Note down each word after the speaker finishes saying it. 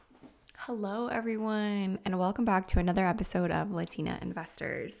Hello, everyone, and welcome back to another episode of Latina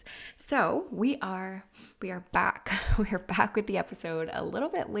Investors. So we are back. We are back with the episode a little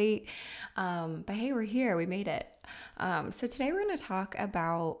bit late, but hey, we're here. We made it. So today we're going to talk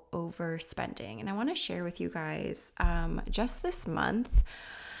about overspending, and I want to share with you guys just this month.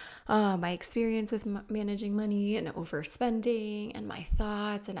 My experience with managing money and overspending, and my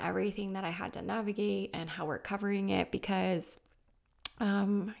thoughts and everything that I had to navigate, and how we're covering it because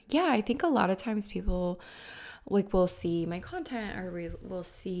I think a lot of times people will see my content or will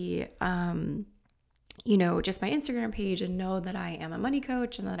see, just my Instagram page and know that I am a money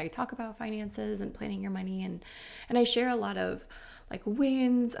coach and that I talk about finances and planning your money. And I share a lot of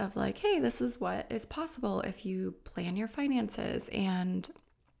wins of hey, this is what is possible if you plan your finances. And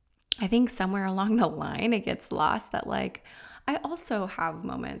I think somewhere along the line, it gets lost that I also have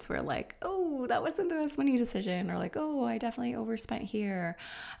moments where oh, that wasn't the best money decision, or oh, I definitely overspent here.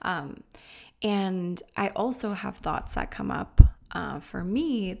 And I also have thoughts that come up for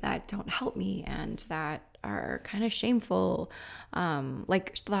me that don't help me and that are kind of shameful,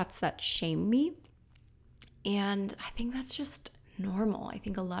 thoughts that shame me. And I think that's just normal. I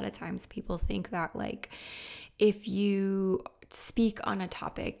think a lot of times people think that if you speak on a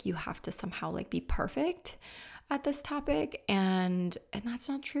topic, you have to somehow be perfect at this topic, and that's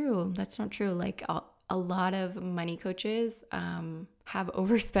not true. That's not true. A lot of money coaches have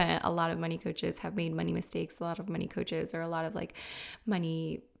overspent. A lot of money coaches have made money mistakes. A lot of money coaches, or a lot of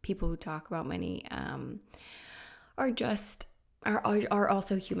money people who talk about money are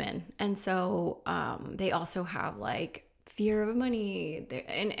also human, and so they also have fear of money,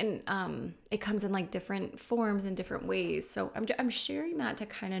 and it comes in different forms and different ways. So I'm sharing that to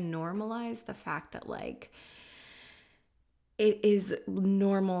kind of normalize the fact that it is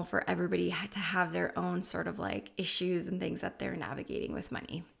normal for everybody to have their own sort of issues and things that they're navigating with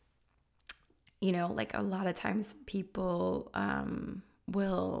money. A lot of times people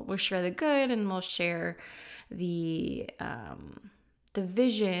will share the good and will share the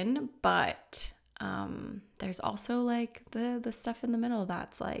vision, but there's also the stuff in the middle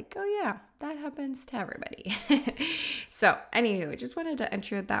that's oh yeah, that happens to everybody. So anywho, I just wanted to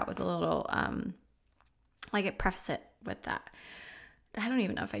enter that with a little preface it with that. I don't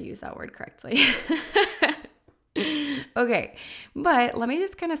even know if I use that word correctly. Okay, but let me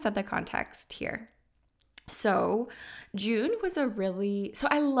just kind of set the context here. So June was so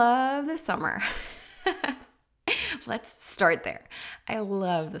I love the summer. Let's start there. I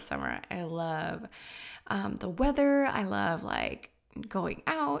love the summer. I love the weather. I love going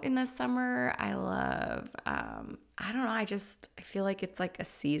out in the summer. I love, I don't know. I feel like it's a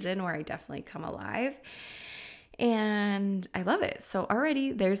season where I definitely come alive, and I love it. So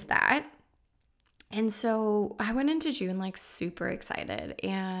already there's that. And so I went into June super excited,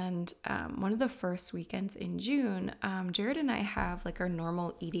 and one of the first weekends in June, Jared and I have our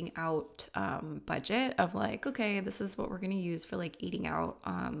normal eating out budget of okay, this is what we're gonna use for eating out,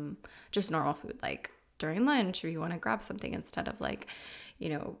 just normal food, during lunch, or you want to grab something instead of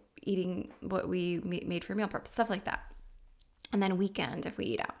eating what we made for meal prep, stuff like that. And then weekend if we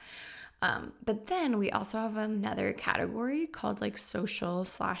eat out. But then we also have another category called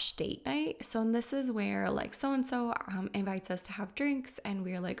social/date night. So this is where so-and-so invites us to have drinks, and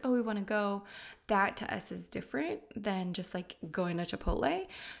we're oh, we want to go. That to us is different than just going to Chipotle.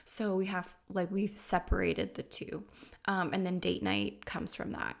 So we have we've separated the two. And then date night comes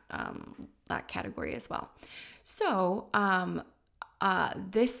from that category as well. So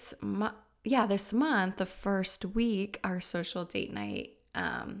this month, the first week, our social date night,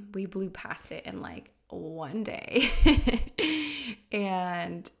 we blew past it in one day.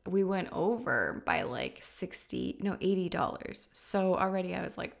 And we went over by $80. So already I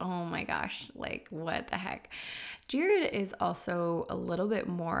was oh my gosh, what the heck. Jared is also a little bit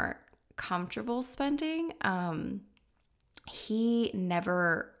more comfortable spending. He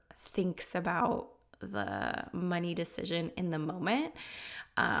never thinks about the money decision in the moment.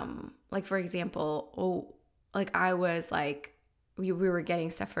 For example, I was we were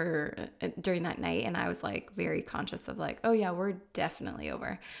getting stuff for during that night, and I was very conscious of oh yeah, we're definitely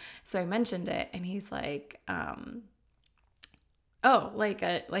over. So I mentioned it, and he's oh,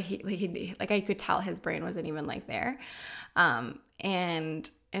 I could tell his brain wasn't even there. And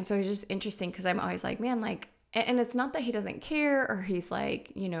so it's just interesting because I'm always man, and it's not that he doesn't care, or he's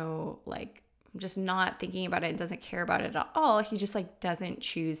just not thinking about it and doesn't care about it at all. He just doesn't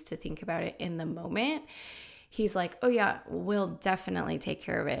choose to think about it in the moment. He's oh yeah, we'll definitely take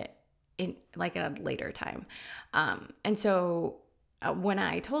care of it in at a later time. And so when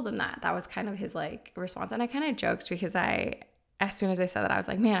I told him that was kind of his response. And I kind of joked because I as soon as I said that, I was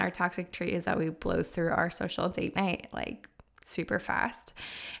like, man, our toxic trait is that we blow through our social date night like super fast.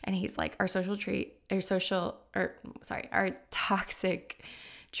 And he's like, our toxic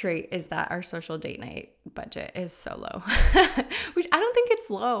trait is that our social date night budget is so low, which I don't think it's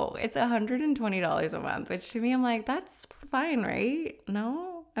low. It's $120 a month, which to me, I'm like, that's fine, right?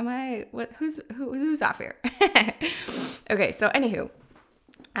 No, am I, what, who's off here? Okay. So anywho,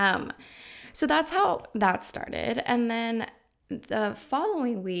 so that's how that started. And then the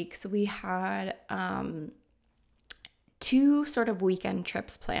following weeks we had, two sort of weekend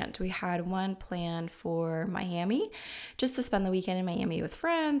trips planned. We had one planned for Miami, just to spend the weekend in Miami with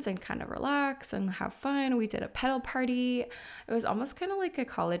friends and kind of relax and have fun. We did a pedal party. It was almost kind of like a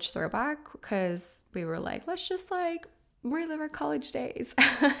college throwback because we were like, let's just like relive our college days.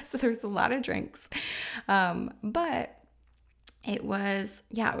 So there was a lot of drinks. But it was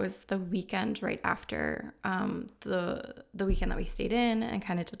the weekend right after the weekend that we stayed in and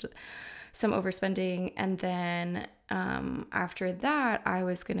kind of did some overspending. And then after that, I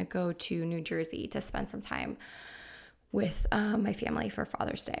was going to go to New Jersey to spend some time with my family for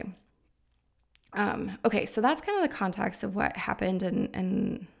Father's Day. Okay, so that's kind of the context of what happened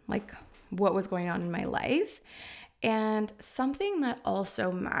and like what was going on in my life. And something that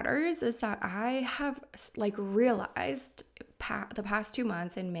also matters is that I have like realized the past 2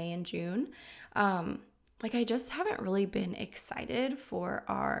 months in May and June, like I just haven't really been excited for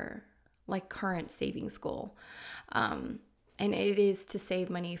our like current savings goal. And it is to save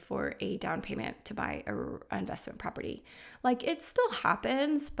money for a down payment to buy a investment property. Like it still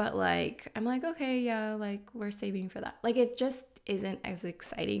happens, but like, I'm like, okay, yeah, like we're saving for that. Like it just isn't as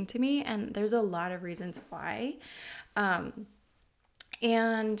exciting to me. And there's a lot of reasons why. And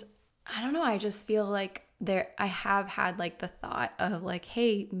I don't know, I just feel like I have had like the thought of like,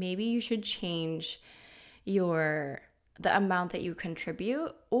 hey, maybe you should change the amount that you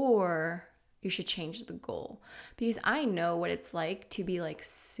contribute, or you should change the goal, because I know what it's like to be like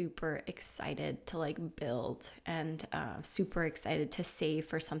super excited to like build and super excited to save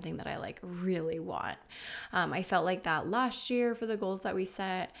for something that I like really want. I felt like that last year for the goals that we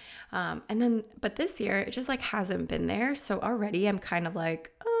set. But this year it just like hasn't been there. So already I'm kind of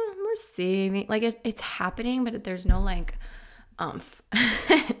like, oh, we're saving, like it's happening, but there's no like umph.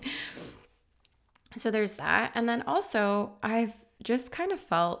 So there's that. And then also I've just kind of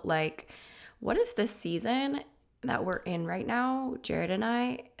felt like, what if this season that we're in right now, Jared and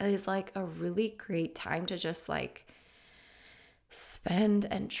I, is like a really great time to just like spend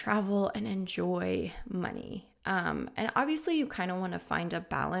and travel and enjoy money. And obviously you kind of want to find a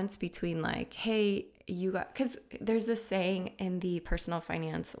balance between like, hey, because there's this saying in the personal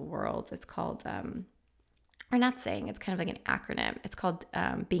finance world, it's called, or not saying, it's kind of like an acronym. It's called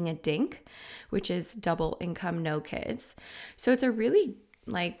being a DINK, which is double income, no kids. So it's a really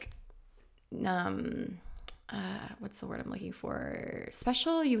like, what's the word I'm looking for?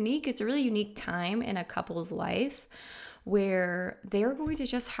 Special, unique. It's a really unique time in a couple's life where they're going to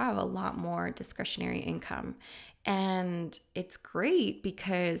just have a lot more discretionary income. And it's great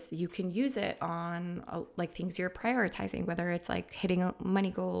because you can use it on like things you're prioritizing, whether it's like hitting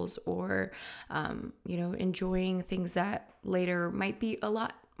money goals or, enjoying things that later might be a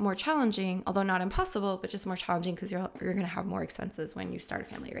lot more challenging, although not impossible, but just more challenging because you're going to have more expenses when you start a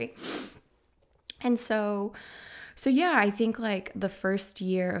family, right? And so yeah, I think like the first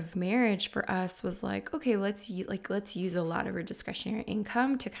year of marriage for us was like, okay, let's use a lot of our discretionary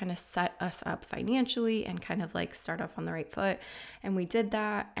income to kind of set us up financially and kind of like start off on the right foot. And we did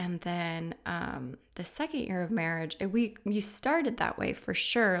that. And then the second year of marriage, you started that way for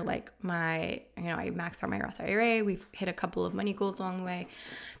sure. Like I maxed out my Roth IRA. We've hit a couple of money goals along the way.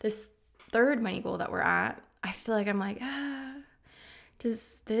 This third money goal that we're at, I feel like I'm like,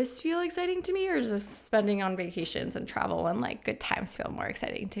 does this feel exciting to me, or does spending on vacations and travel and like good times feel more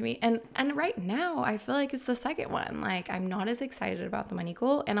exciting to me? And right now I feel like it's the second one. Like I'm not as excited about the money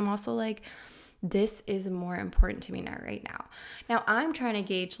goal, and I'm also like, this is more important to me right now. Now I'm trying to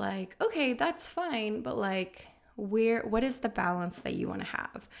gauge like, okay, that's fine, but like what is the balance that you want to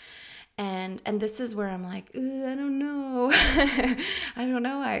have? And this is where I'm like, I don't know. I don't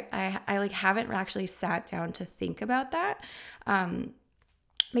know. I like haven't actually sat down to think about that.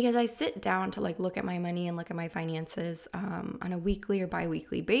 Because I sit down to like look at my money and look at my finances on a weekly or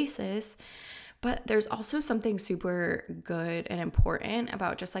bi-weekly basis. But there's also something super good and important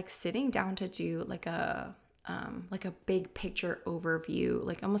about just like sitting down to do like a big picture overview,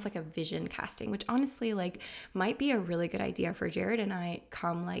 like almost like a vision casting, which honestly like might be a really good idea for Jared and I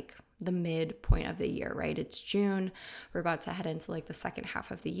come like the midpoint of the year, right? It's June. We're about to head into like the second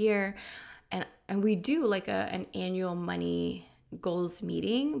half of the year. And we do like an annual money goals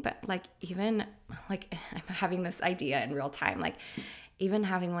meeting, but like even like I'm having this idea in real time, like even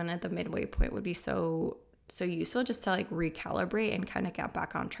having one at the midway point would be so useful, just to like recalibrate and kind of get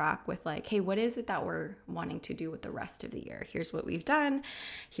back on track with like, hey, what is it that we're wanting to do with the rest of the year? Here's what we've done.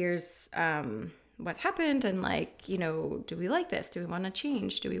 Here's what's happened. And like, do we like this? Do we want to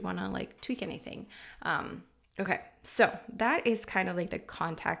change? Do we want to like tweak anything? Okay. So that is kind of like the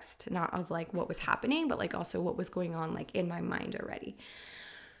context, not of like what was happening, but like also what was going on like in my mind already.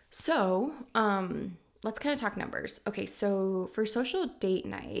 So, let's kind of talk numbers. Okay, so for social date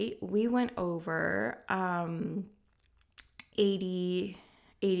night, we went over 80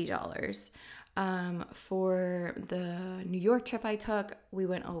 dollars. For the New York trip I took, we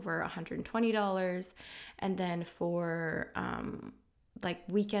went over $120. And then for like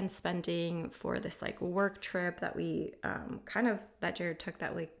weekend spending for this like work trip that we that Jared took,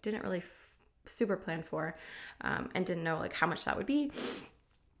 that we didn't really super plan for, and didn't know like how much that would be.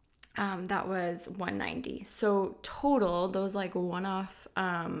 That was $190. So total, those like one-off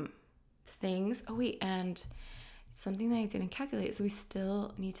things. Oh wait, and something that I didn't calculate is we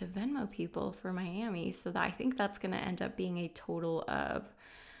still need to Venmo people for Miami. So that I think that's gonna end up being a total of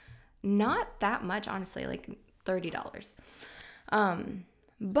not that much, honestly, like $30.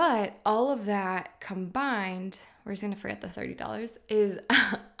 But all of that combined, we're just gonna forget the $30, is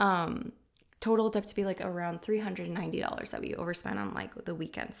totaled up to be like around $390 that we overspent on like the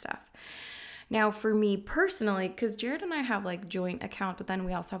weekend stuff. Now for me personally, because Jared and I have like joint account, but then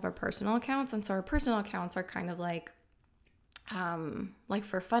we also have our personal accounts. And so our personal accounts are kind of like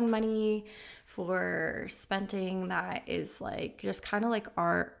for fun money, for spending that is like just kind of like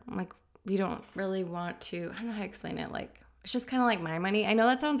our, like we don't really want to, I don't know how to explain it, like it's just kind of like my money. I know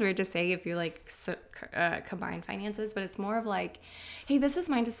that sounds weird to say if you like combine finances, but it's more of like, hey, this is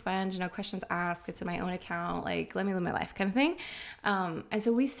mine to spend, questions asked. It's in my own account. Like, let me live my life kind of thing. And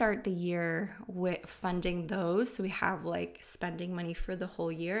so we start the year with funding those. So we have like spending money for the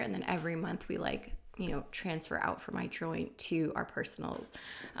whole year. And then every month we like, transfer out from my joint to our personal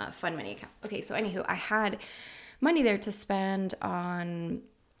fund money account. Okay. So anywho, I had money there to spend on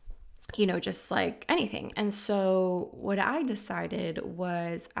just like anything. And so what I decided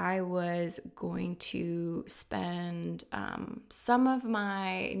was I was going to spend some of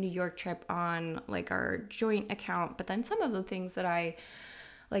my New York trip on like our joint account, but then some of the things that I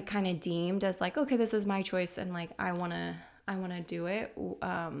like kind of deemed as like, okay, this is my choice and like I want to do it,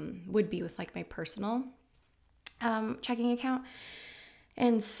 would be with like my personal checking account.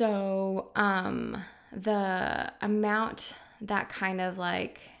 And so the amount that kind of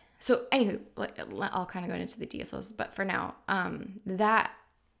like, so anywho, I'll kind of go into the details, but for now, that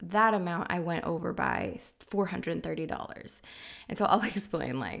amount I went over by $430. And so I'll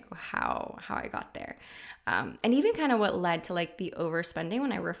explain like how I got there. And even kind of what led to like the overspending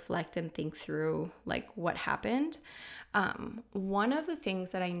when I reflect and think through like what happened. One of the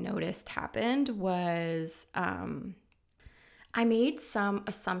things that I noticed happened was, I made some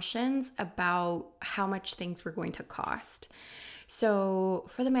assumptions about how much things were going to cost. So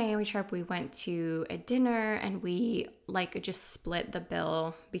for the Miami trip, we went to a dinner and we like just split the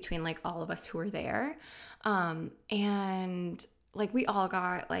bill between like all of us who were there. And like we all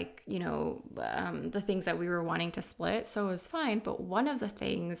got like, the things that we were wanting to split. So it was fine. But one of the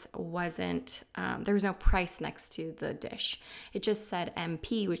things wasn't, there was no price next to the dish. It just said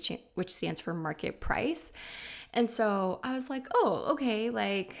MP, which stands for market price. And so I was like, oh, okay,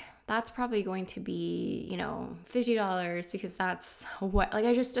 like that's probably going to be, $50 because that's what, like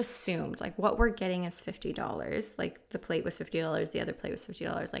I just assumed like what we're getting is $50. Like the plate was $50, the other plate was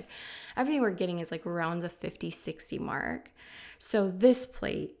 $50. Like everything we're getting is like around the 50, 60 mark. So this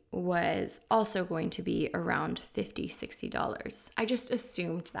plate was also going to be around $50, $60. I just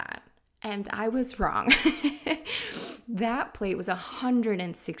assumed that. And I was wrong. That plate was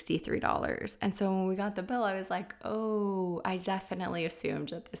 $163. And so when we got the bill, I was like, oh, I definitely assumed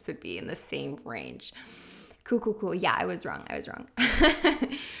that this would be in the same range. Cool. Yeah, I was wrong.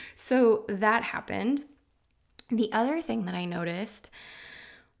 So that happened. The other thing that I noticed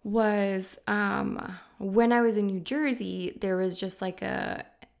was when I was in New Jersey, there was just like an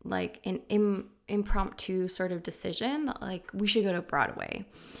impromptu sort of decision that like we should go to Broadway.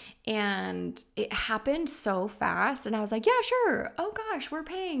 And it happened so fast and I was like, yeah, sure. Oh gosh, we're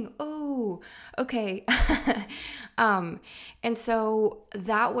paying. Oh, okay. And so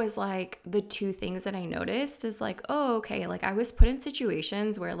that was like the two things that I noticed is like, oh, okay. Like I was put in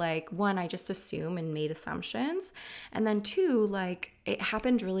situations where like one, I just assume and made assumptions. And then two, like it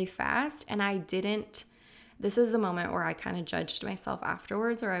happened really fast and I didn't, this is the moment where I kind of judged myself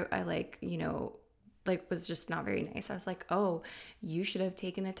afterwards or I like, like was just not very nice. I was like, oh, you should have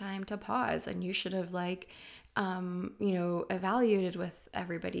taken a time to pause, and you should have like evaluated with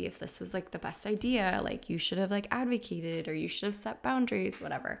everybody if this was like the best idea. Like you should have like advocated, or you should have set boundaries,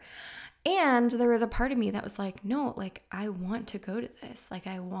 whatever. And there was a part of me that was like, no, like I want to go to this. Like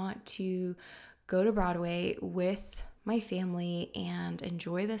I want to go to Broadway with my family and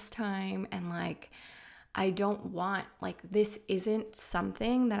enjoy this time. And like, I don't want, like, this isn't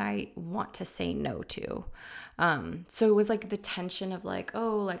something that I want to say no to. So it was like the tension of like,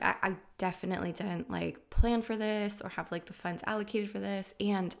 oh, like I definitely didn't like plan for this or have like the funds allocated for this.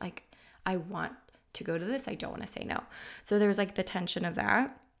 And like, I want to go to this. I don't want to say no. So there was like the tension of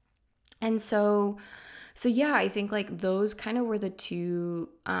that. And so yeah, I think like those kind of were the two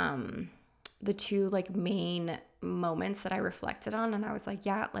like main moments that I reflected on. And I was like,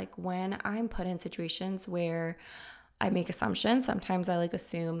 yeah, like when I'm put in situations where I make assumptions, sometimes I like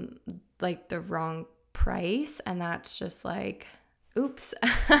assume like the wrong price, and that's just like, oops.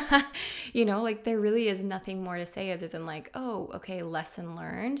 Like there really is nothing more to say other than like, oh, okay, lesson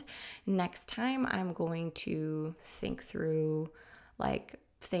learned. Next time I'm going to think through like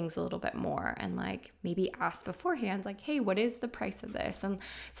things a little bit more, and like maybe ask beforehand, like, hey, what is the price of this? And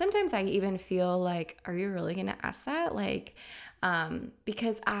sometimes I even feel like, are you really gonna ask that? Like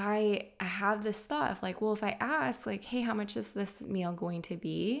because I have this thought of like, well, if I ask like, hey, how much is this meal going to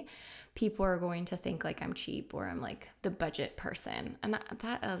be, people are going to think like I'm cheap or I'm like the budget person. And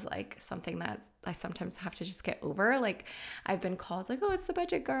that is like something that I sometimes have to just get over. Like I've been called like, oh, it's the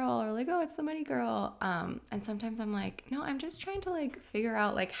budget girl, or like, oh, it's the money girl. And sometimes I'm like, no, I'm just trying to like figure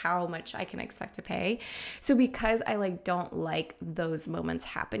out like how much I can expect to pay. So because I like don't like those moments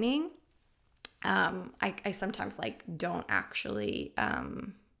happening, I sometimes like don't actually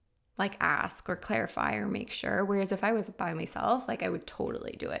like ask or clarify or make sure. Whereas if I was by myself, like I would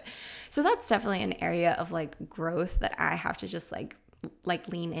totally do it. So that's definitely an area of like growth that I have to just like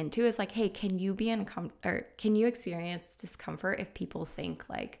lean into, is like, hey, can you be or can you experience discomfort if people think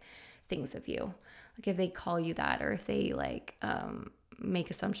like things of you? Like if they call you that, or if they like make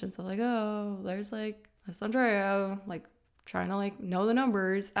assumptions of like, oh, there's like this Andrea, like trying to like know the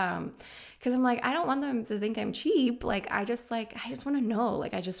numbers, because I'm like, I don't want them to think I'm cheap. Like I just want to know,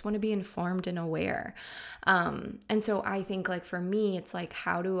 like I just want to be informed and aware. And so I think like for me, it's like,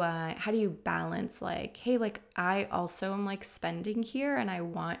 how do you balance like, hey, like I also am like spending here and I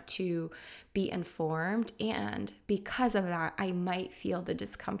want to be informed, and because of that I might feel the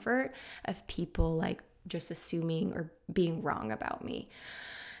discomfort of people like just assuming or being wrong about me.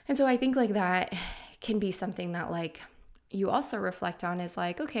 And so I think like that can be something that like you also reflect on, is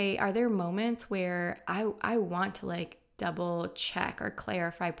like, okay, are there moments where I want to like double check or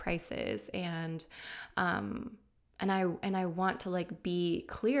clarify prices, and I want to like be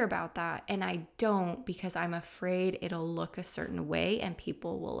clear about that, and I don't, because I'm afraid it'll look a certain way and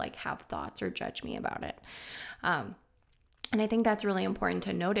people will like have thoughts or judge me about it. And I think that's really important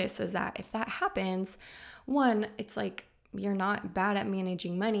to notice, is that if that happens, one, it's like, you're not bad at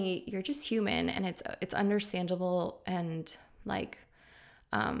managing money, you're just human, and it's understandable, and like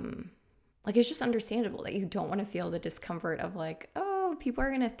it's just understandable that you don't want to feel the discomfort of like, oh, people are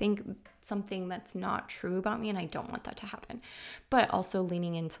going to think something that's not true about me, and I don't want that to happen. But also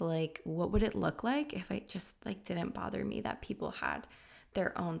leaning into like, what would it look like if it just like didn't bother me that people had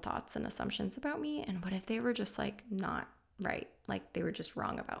their own thoughts and assumptions about me, and what if they were just like not right, like they were just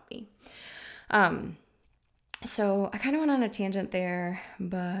wrong about me. So I kind of went on a tangent there,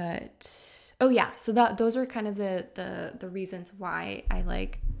 but oh yeah, so those are kind of the reasons why I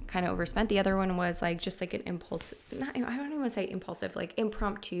like kind of overspent. The other one was like just like an impulse, I don't even want to say impulsive, like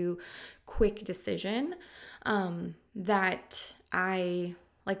impromptu, quick decision that I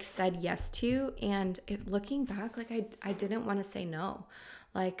like said yes to, and looking back, like I didn't want to say no,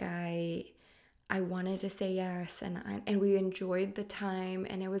 like I wanted to say yes, and we enjoyed the time,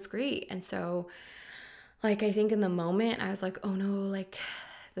 and it was great. And so like, I think in the moment I was like, oh no, like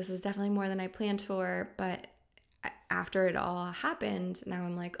this is definitely more than I planned for. But after it all happened, now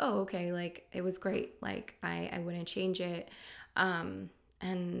I'm like, oh, okay, like it was great. Like I wouldn't change it. And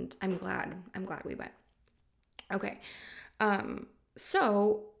I'm glad we went. Okay.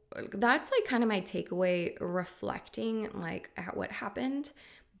 So that's like kind of my takeaway, reflecting like at what happened.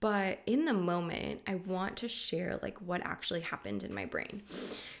 But in the moment, I want to share like what actually happened in my brain.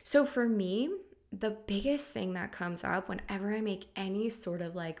 So for me, the biggest thing that comes up whenever I make any sort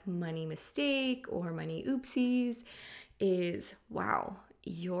of like money mistake or money oopsies is, wow,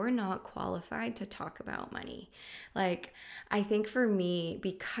 you're not qualified to talk about money. Like, I think for me,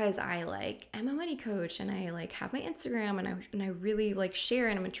 because I like am a money coach, and I like have my Instagram, and I really like share,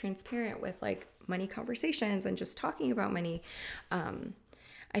 and I'm transparent with like money conversations and just talking about money.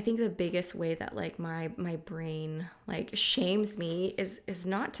 I think the biggest way that like my brain like shames me is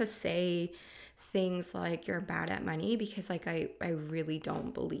not to say things like you're bad at money, because like I really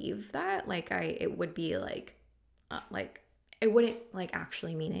don't believe that. Like it would be like it wouldn't like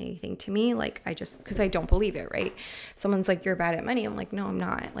actually mean anything to me. Like I just, because I don't believe it, right? Someone's like, you're bad at money. I'm like, no, I'm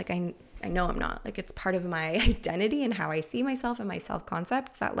not. Like I know I'm not. Like it's part of my identity and how I see myself and my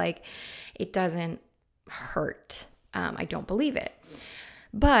self-concept, that like it doesn't hurt. I don't believe it.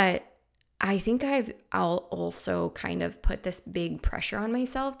 But I think I'll also kind of put this big pressure on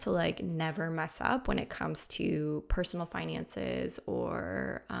myself to like never mess up when it comes to personal finances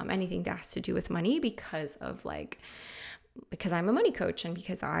or anything that has to do with money, because I'm a money coach, and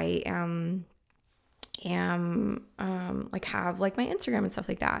because I am like have like my Instagram and stuff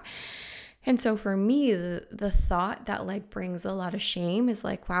like that. And so for me, the thought that like brings a lot of shame is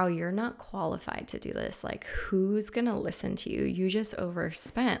like, wow, you're not qualified to do this. Like, who's going to listen to you? You just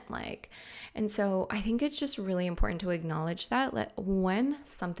overspent. Like, and so I think it's just really important to acknowledge that when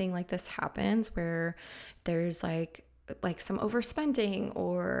something like this happens, where there's like some overspending,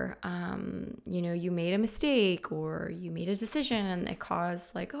 or, you made a mistake, or you made a decision and it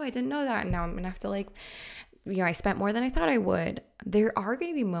caused like, oh, I didn't know that, and now I'm going to have to like, I spent more than I thought I would. There are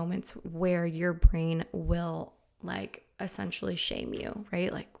going to be moments where your brain will like essentially shame you,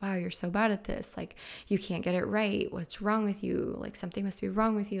 right? Like, wow, you're so bad at this. Like, you can't get it right. What's wrong with you? Like, something must be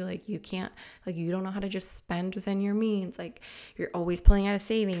wrong with you. Like, you can't, like, you don't know how to just spend within your means. Like, you're always pulling out of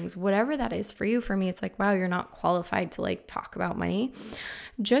savings, whatever that is for you. For me, it's like, wow, you're not qualified to like talk about money.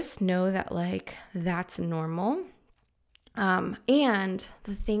 Just know that like, that's normal. And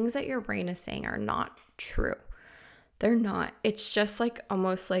the things that your brain is saying are not true. They're not. It's just like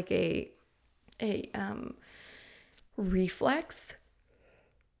almost like a reflex.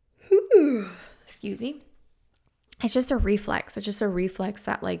 Excuse me. It's just a reflex. It's just a reflex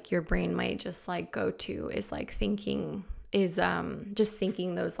that like your brain might just like go to, is like just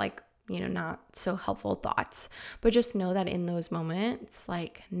thinking those like, not so helpful thoughts. But just know that in those moments,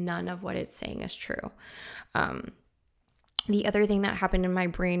 like none of what it's saying is true. The other thing that happened in my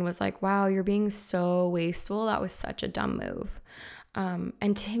brain was like, wow, you're being so wasteful. That was such a dumb move.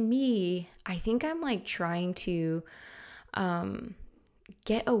 And to me, I think I'm like trying to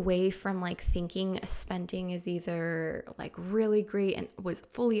get away from like thinking spending is either like really great and was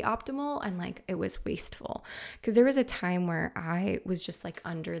fully optimal and like it was wasteful. Because there was a time where I was just like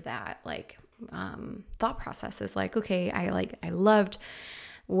under that like thought process is like, okay, I loved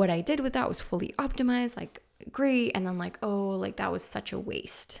what I did with that, was fully optimized, like great. And then like, oh, like that was such a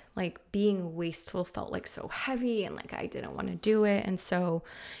waste. Like being wasteful felt like so heavy and like I didn't want to do it. And so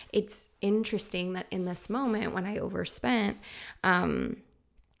it's interesting that in this moment when I overspent,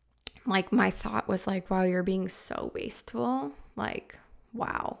 like my thought was like, wow, you're being so wasteful. Like,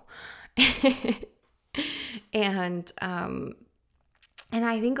 wow. And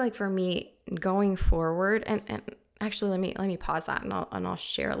I think like for me going forward, and actually let me pause that, and I'll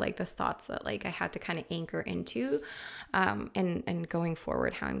share like the thoughts that like I had to kind of anchor into, and going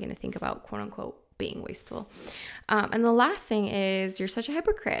forward how I'm going to think about quote unquote being wasteful. And the last thing is, you're such a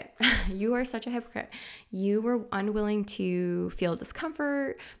hypocrite. You are such a hypocrite. You were unwilling to feel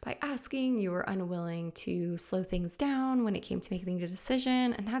discomfort by asking. You were unwilling to slow things down when it came to making a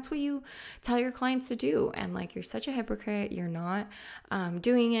decision. And that's what you tell your clients to do. And like, you're such a hypocrite. You're not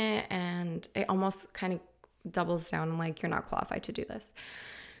doing it. And it almost kind of doubles down on like, you're not qualified to do this.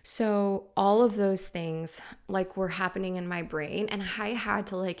 So all of those things like were happening in my brain, and I had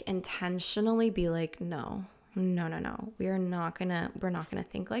to like intentionally be like, no, we're not gonna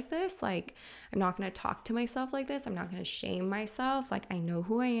think like this. Like, I'm not gonna talk to myself like this. I'm not gonna shame myself. Like, I know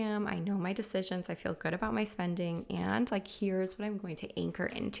who I am. I know my decisions. I feel good about my spending. And like, here's what I'm going to anchor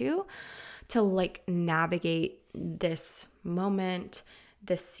into to like navigate this moment,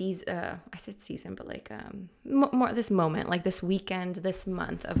 this season, I said season, but like more this moment, like this weekend, this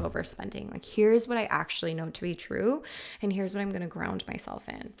month of overspending. Like, here's what I actually know to be true, and here's what I'm going to ground myself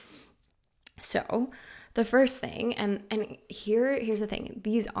in. So the first thing, and here's the thing,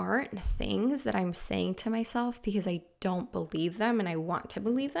 these aren't things that I'm saying to myself because I don't believe them and I want to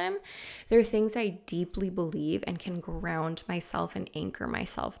believe them. They're things I deeply believe and can ground myself and anchor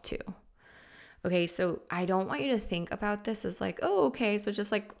myself to. Okay, so I don't want you to think about this as like, oh, okay, so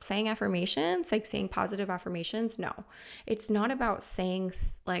just like saying affirmations, like saying positive affirmations. No, it's not about saying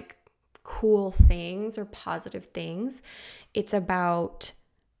like cool things or positive things. It's about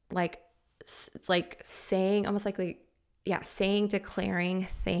like, it's like saying almost like, yeah, saying, declaring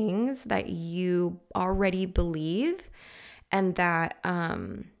things that you already believe and that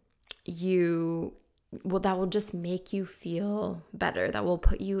that will just make you feel better. That will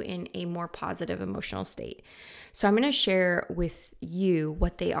put you in a more positive emotional state. So I'm going to share with you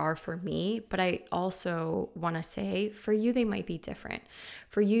what they are for me, but I also want to say for you, they might be different.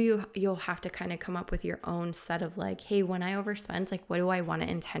 For you, you'll have to kind of come up with your own set of like, hey, when I overspend, like, what do I want to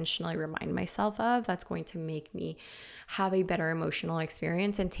intentionally remind myself of that's going to make me have a better emotional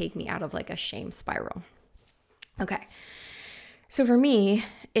experience and take me out of like a shame spiral? Okay. So for me,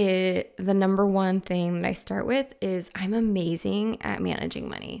 the number one thing that I start with is I'm amazing at managing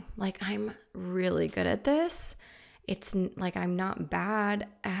money. Like, I'm really good at this. It's like I'm not bad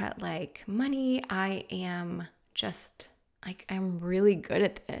at like money. I am just like, I'm really good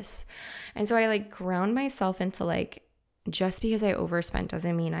at this. And so I like ground myself into like, just because I overspent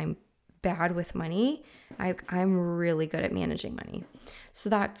doesn't mean I'm bad with money. I'm really good at managing money. So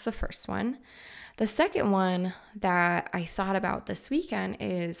that's the first one. The second one that I thought about this weekend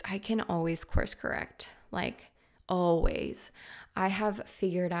is I can always course correct, like always. I have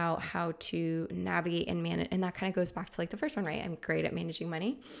figured out how to navigate and manage, and that kind of goes back to like the first one, right? I'm great at managing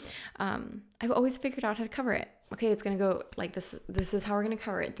money. I've always figured out how to cover it. Okay, it's going to go like this. This is how we're going to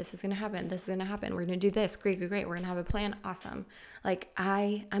cover it. This is going to happen. This is going to happen. We're going to do this. Great. We're going to have a plan. Awesome. Like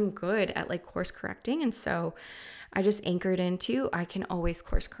I'm good at like course correcting. And so I just anchored into, I can always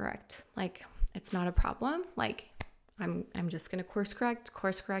course correct. Like, it's not a problem. Like I'm just going to course correct.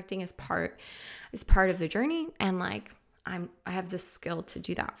 Course correcting is part of the journey. And like, I have the skill to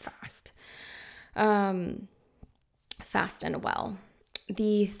do that fast and well.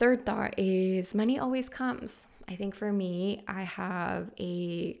 The third thought is money always comes. I think for me, I have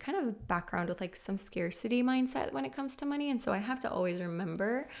a kind of background with like some scarcity mindset when it comes to money. And so I have to always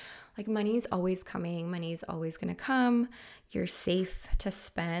remember like money is always coming. Money is always going to come. You're safe to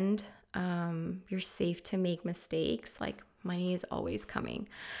spend. You're safe to make mistakes. Like money is always coming.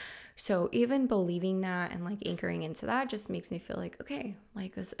 So even believing that and like anchoring into that just makes me feel like, okay,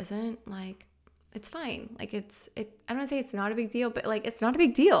 like this isn't like, it's fine. Like I don't want to say it's not a big deal, but like, it's not a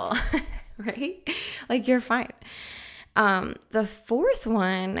big deal, right? Like you're fine. The fourth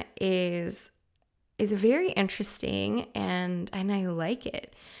one is very interesting and I like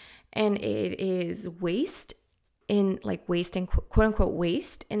it. And it is waste in quote unquote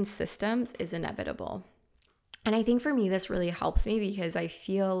waste in systems is inevitable. And I think for me, this really helps me because I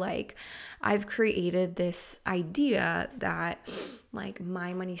feel like I've created this idea that like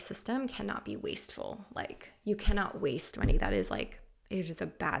my money system cannot be wasteful. Like you cannot waste money. That is like, it's just a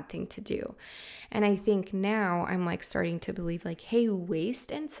bad thing to do. And I think now I'm like starting to believe like, hey,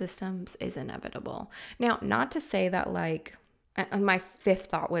 waste in systems is inevitable. Now, not to say that like, my fifth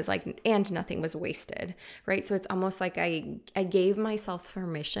thought was like, and nothing was wasted, right? So it's almost like I gave myself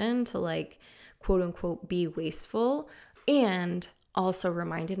permission to like, quote unquote, be wasteful, and also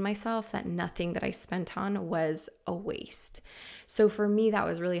reminded myself that nothing that I spent on was a waste. So for me, that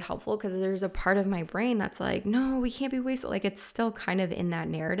was really helpful because there's a part of my brain that's like, no, we can't be wasteful. Like it's still kind of in that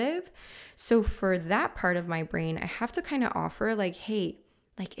narrative. So for that part of my brain, I have to kind of offer like, hey,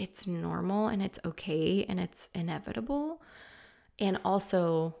 like it's normal and it's okay and it's inevitable. And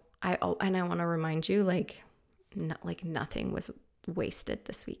also, I want to remind you, like nothing was wasted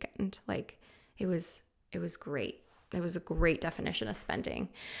this weekend. Like it was great. It was a great definition of spending.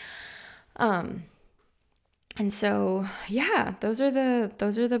 And so, yeah, those are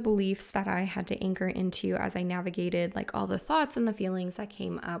the beliefs that I had to anchor into as I navigated like all the thoughts and the feelings that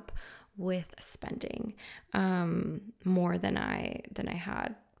came up with spending, more than I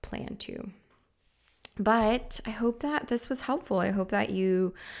had planned to. But I hope that this was helpful. I hope that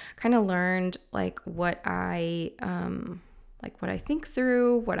you kind of learned like what I think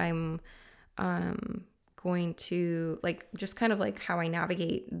through, what I'm going to like, just kind of like how I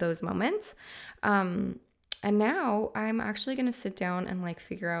navigate those moments. And now I'm actually going to sit down and like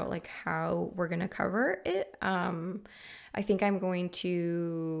figure out like how we're going to cover it. I think I'm going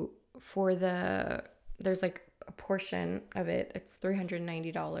to, there's like a portion of it, it's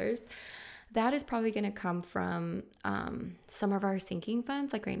 $390. That is probably going to come from some of our sinking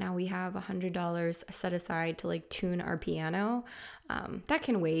funds. Like right now we have $100 set aside to like tune our piano. That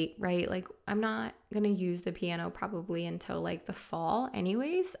can wait, right? Like I'm not going to use the piano probably until like the fall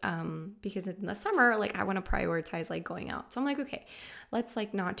anyways, because in the summer, like I want to prioritize like going out. So I'm like, okay, let's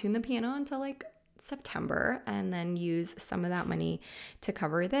like not tune the piano until like September and then use some of that money to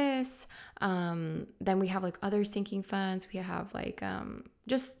cover this. Then we have like other sinking funds. We have like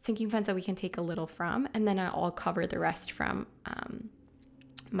just sinking funds that we can take a little from, and then I'll cover the rest from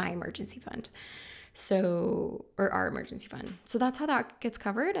my emergency fund. So, or our emergency fund. So that's how that gets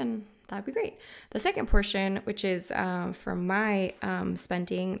covered, and that'd be great. The second portion, which is for my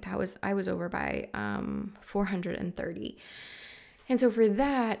spending, I was over by 430. And so for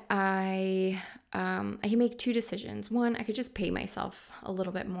that, I can make two decisions. One, I could just pay myself a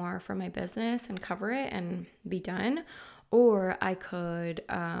little bit more for my business and cover it and be done. Or I could,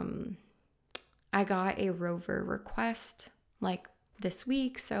 I got a rover request like this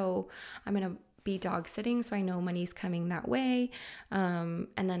week. So I'm going to be dog sitting. So I know money's coming that way. And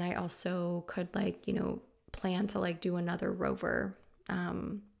then I also could plan to like do another rover,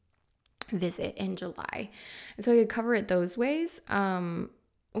 visit in July. And so I could cover it those ways.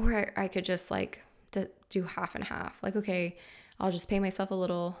 Or I could just like do half and half. Like, okay, I'll just pay myself a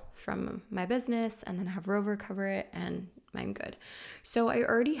little from my business and then have Rover cover it and I'm good. So I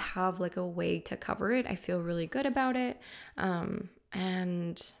already have like a way to cover it. I feel really good about it.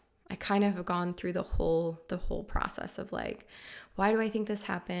 And I kind of have gone through the whole process of like, why do I think this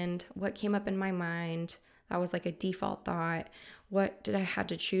happened? What came up in my mind? That was like a default thought. What did I had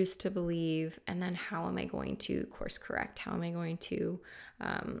to choose to believe? And then how am I going to course correct? How am I going to,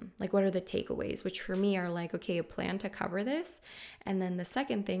 what are the takeaways? Which for me are like, okay, a plan to cover this. And then the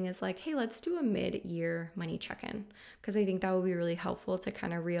second thing is like, hey, let's do a mid-year money check-in. Because I think that would be really helpful to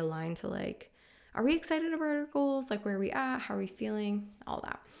kind of realign to like, are we excited about our goals? Like, where are we at? How are we feeling? All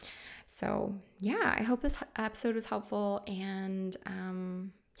that. So yeah, I hope this episode was helpful. And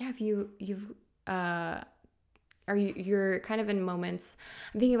if you're kind of in moments,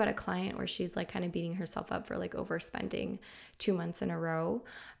 I'm thinking about a client where she's like kind of beating herself up for like overspending 2 months in a row.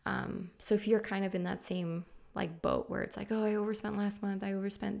 So if you're kind of in that same like boat where it's like, oh, I overspent last month, I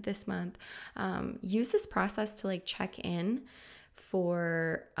overspent this month, use this process to like check in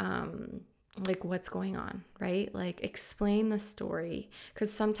for like what's going on, right? Like explain the story,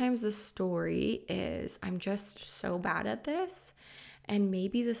 because sometimes the story is I'm just so bad at this, and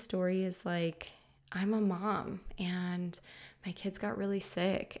maybe the story is like I'm a mom and my kids got really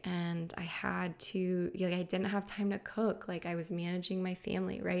sick and I had to, I didn't have time to cook. Like I was managing my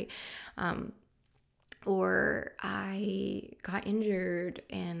family, right? Or I got injured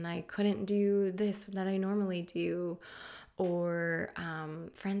and I couldn't do this that I normally do. Or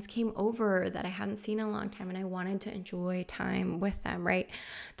friends came over that I hadn't seen in a long time and I wanted to enjoy time with them, right?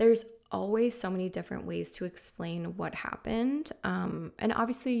 There's always so many different ways to explain what happened. And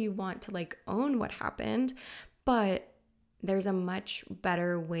obviously you want to like own what happened, but there's a much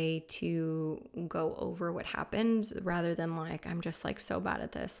better way to go over what happened rather than like, I'm just like so bad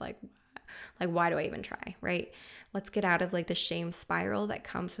at this. Like why do I even try, right? Let's get out of like the shame spiral that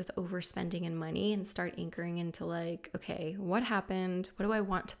comes with overspending and money and start anchoring into like, okay, what happened? What do I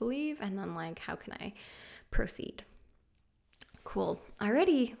want to believe? And then like, how can I proceed? Cool.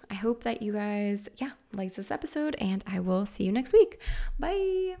 Alrighty. I hope that you guys, liked this episode and I will see you next week.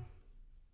 Bye.